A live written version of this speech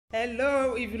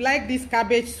Hello, if you like this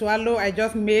cabbage swallow I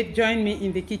just made, join me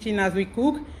in the kitchen as we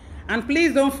cook. And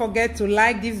please don't forget to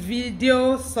like this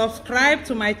video, subscribe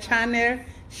to my channel,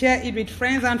 share it with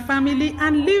friends and family,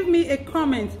 and leave me a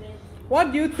comment.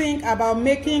 What do you think about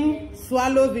making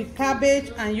swallows with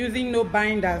cabbage and using no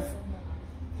binders?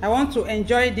 I want to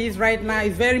enjoy this right now.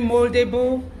 It's very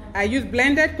moldable. I use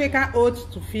blended Quaker oats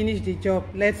to finish the job.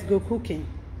 Let's go cooking.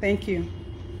 Thank you.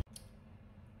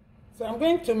 So I'm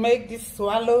going to make this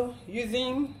swallow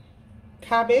using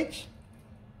cabbage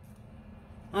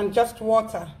and just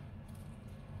water.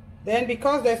 Then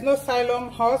because there's no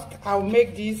psyllium husk, I'll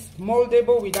make this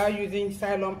moldable without using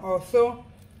psyllium also.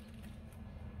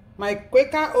 My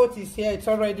Quaker oats is here, it's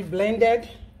already blended.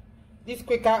 This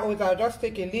Quaker oats, I'll just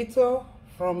take a little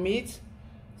from it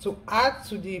to add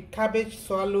to the cabbage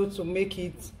swallow to make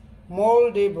it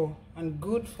moldable and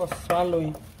good for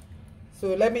swallowing.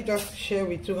 So let me just share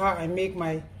with you how I make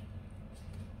my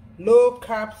low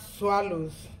carb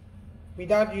swallows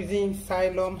without using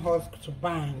psyllium husk to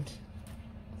bind.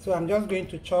 So I'm just going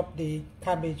to chop the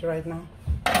cabbage right now.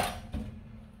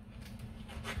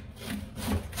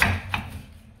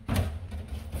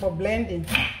 For blending.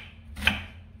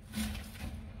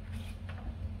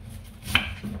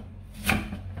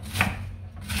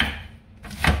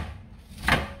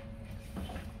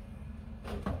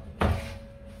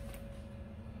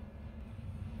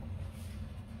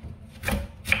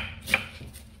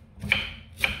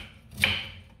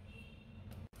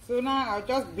 So now I'll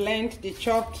just blend the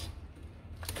chopped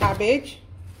cabbage.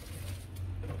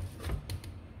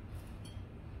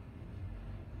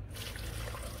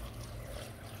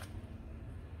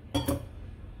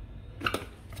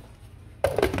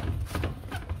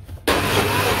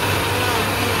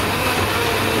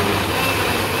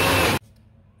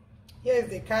 Here's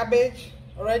the cabbage,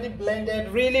 already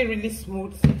blended, really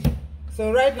smooth.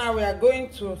 So right now we are going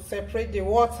to separate the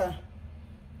water.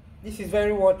 This is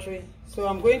very watery, so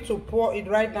I'm going to pour it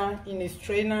right now in a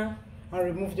strainer and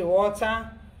remove the water.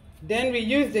 Then we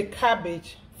use the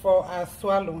cabbage for our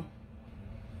swallow.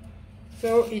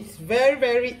 So it's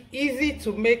very easy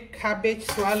to make cabbage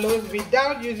swallows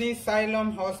without using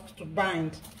psyllium husk to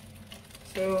bind.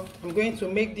 So I'm going to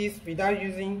make this without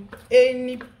using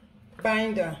any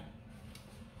binder.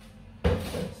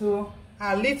 So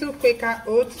our little Quaker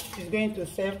oats is going to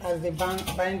serve as the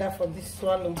binder for this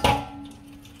swallow.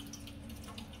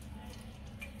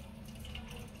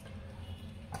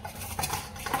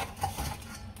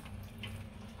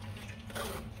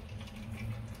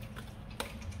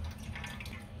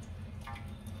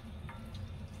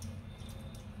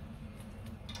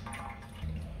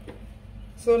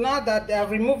 So now that I have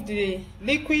removed the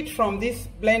liquid from this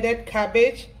blended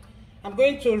cabbage, I'm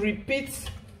going to repeat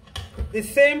the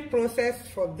same process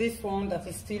for this one that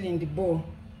is still in the bowl.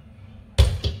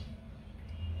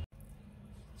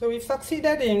 So we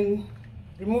succeeded in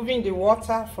removing the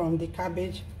water from the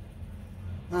cabbage,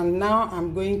 and now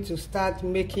I'm going to start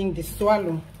making the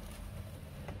swallow.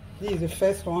 This is the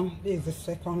first one, this is the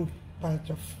second batch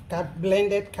of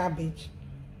blended cabbage.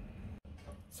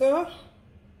 So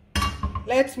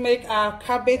let's make our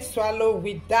cabbage swallow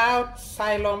without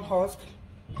psyllium husk.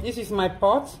 This is my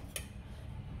pot.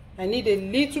 I need a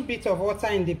little bit of water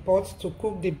in the pot to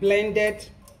cook the blended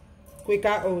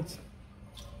Quaker oats.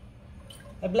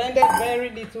 I blended very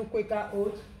little Quaker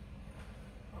oats.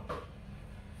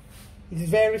 It's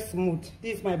very smooth.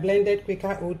 This is my blended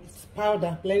Quaker oats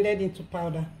powder, blended into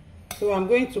powder. So I'm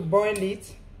going to boil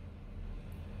it.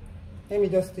 Let me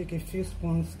just take a few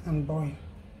spoons and boil.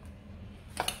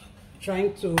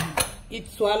 Trying to eat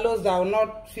swallows that will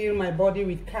not fill my body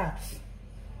with carbs.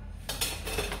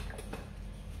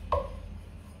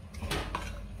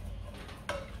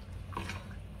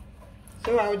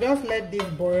 So I'll just let this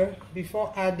boil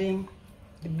before adding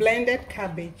the blended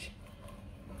cabbage.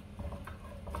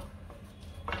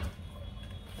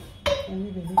 I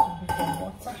need a little bit of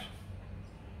water.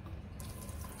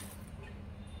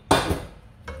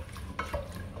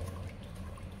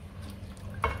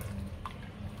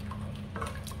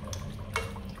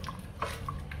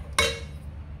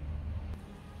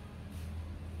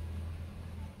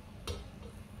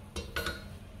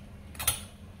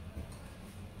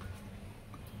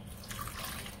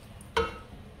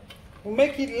 We'll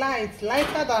make it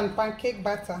lighter than pancake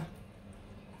batter.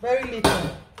 Very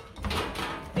little.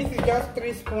 This is just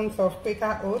 3 spoons of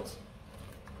Quaker oats.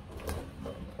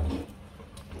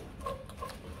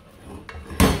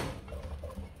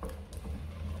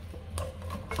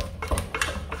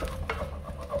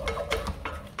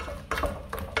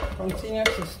 Continue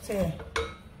to stir.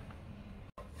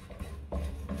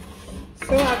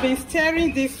 So I've been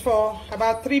stirring this for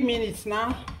about 3 minutes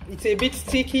now. it's a bit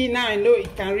sticky. Now I know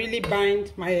it can really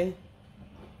bind my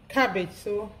cabbage,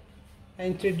 so I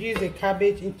introduce the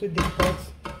cabbage into the pot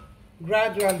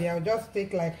gradually. I'll just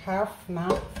take like half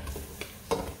now,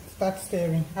 start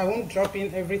stirring. I won't drop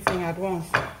in everything at once.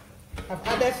 I've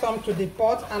added some to the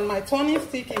pot and my turning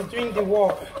stick is doing the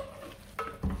work.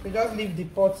 So just leave the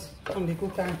pot on the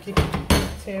cooker and keep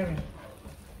stirring.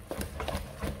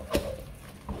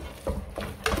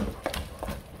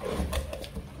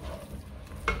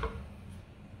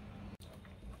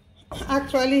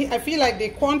 Actually, I feel like the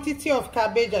quantity of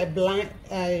cabbage I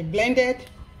blended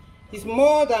is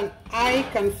more than I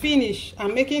can finish.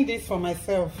 I'm making this for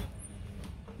myself.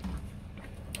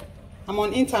 I'm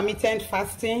on intermittent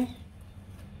fasting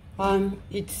and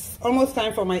it's almost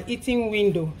time for my eating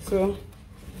window. So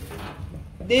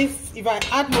this, if I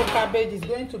add more cabbage, it's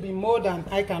going to be more than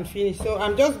I can finish. So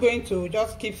I'm just going to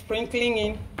keep sprinkling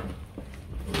in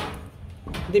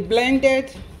the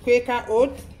blended Quaker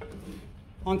oats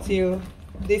until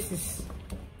this is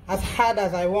as hard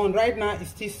as I want. Right now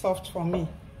it's still soft for me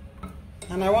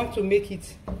and I want to make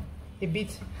it a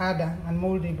bit harder and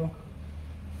moldable.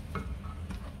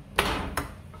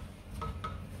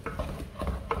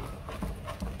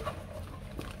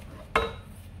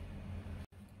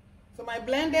 So my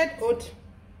blended oat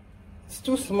is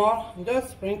too small. I'm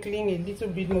just sprinkling a little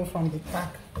bit more from the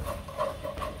pack.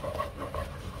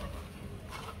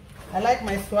 I like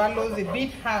my swallows a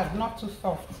bit hard, not too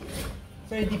soft.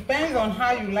 So it depends on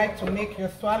how you like to make your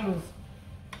swallows.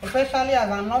 Especially as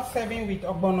I'm not serving with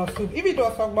ogbono soup. If it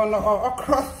was ogbono or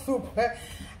okra soup,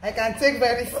 I can take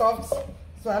very soft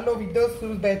swallow with those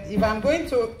soups. But if I'm going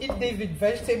to eat this with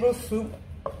vegetable soup,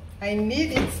 I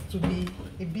need it to be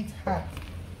a bit hard.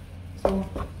 So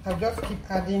I'll just keep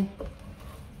adding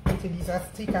until it's as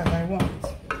thick as I want.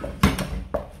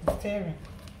 Stirring.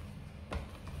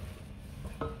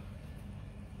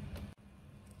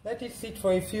 Let it sit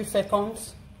for a few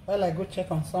seconds while I go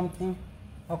check on something.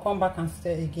 I'll come back and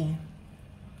stir again.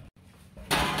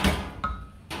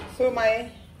 So my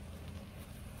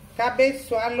cabbage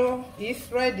swallow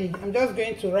is ready. I'm just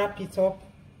going to wrap it up.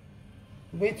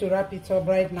 I'm going to wrap it up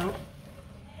right now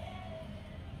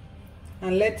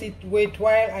and let it wait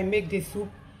while I make the soup.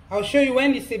 I'll show you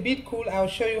when it's a bit cool. I'll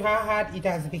show you how hard it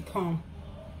has become.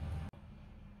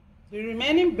 The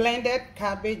remaining blended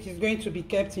cabbage is going to be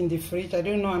kept in the fridge. I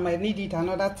don't know, I might need it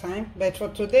another time. But for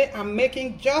today, I'm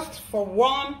making just for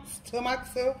one stomach,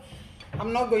 so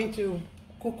I'm not going to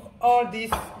cook all this.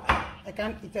 I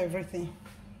can't eat everything.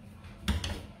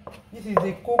 This is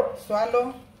the cooked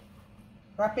swallow.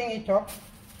 Wrapping it up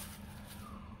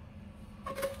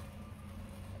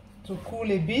to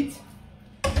cool a bit.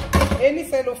 Any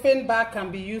cellophane bag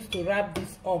can be used to wrap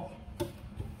this up.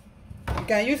 You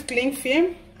can use cling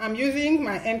film. I'm using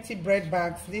my empty bread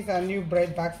bags. These are new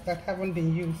bread bags that haven't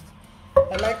been used.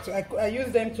 I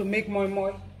use them to make moi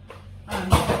moi.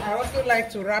 And I also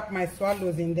like to wrap my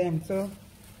swallows in them. So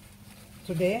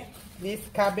today, this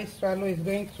cabbage swallow is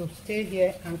going to stay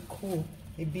here and cool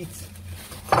a bit.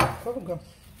 Oh God.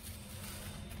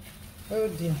 Oh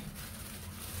dear.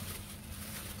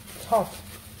 It's hot.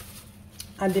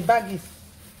 And the bag is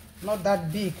not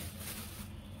that big.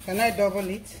 Can I double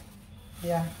it?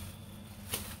 Yeah.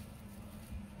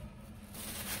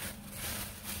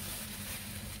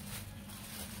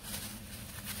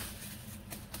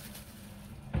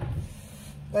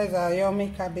 There's our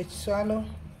yummy cabbage swallow.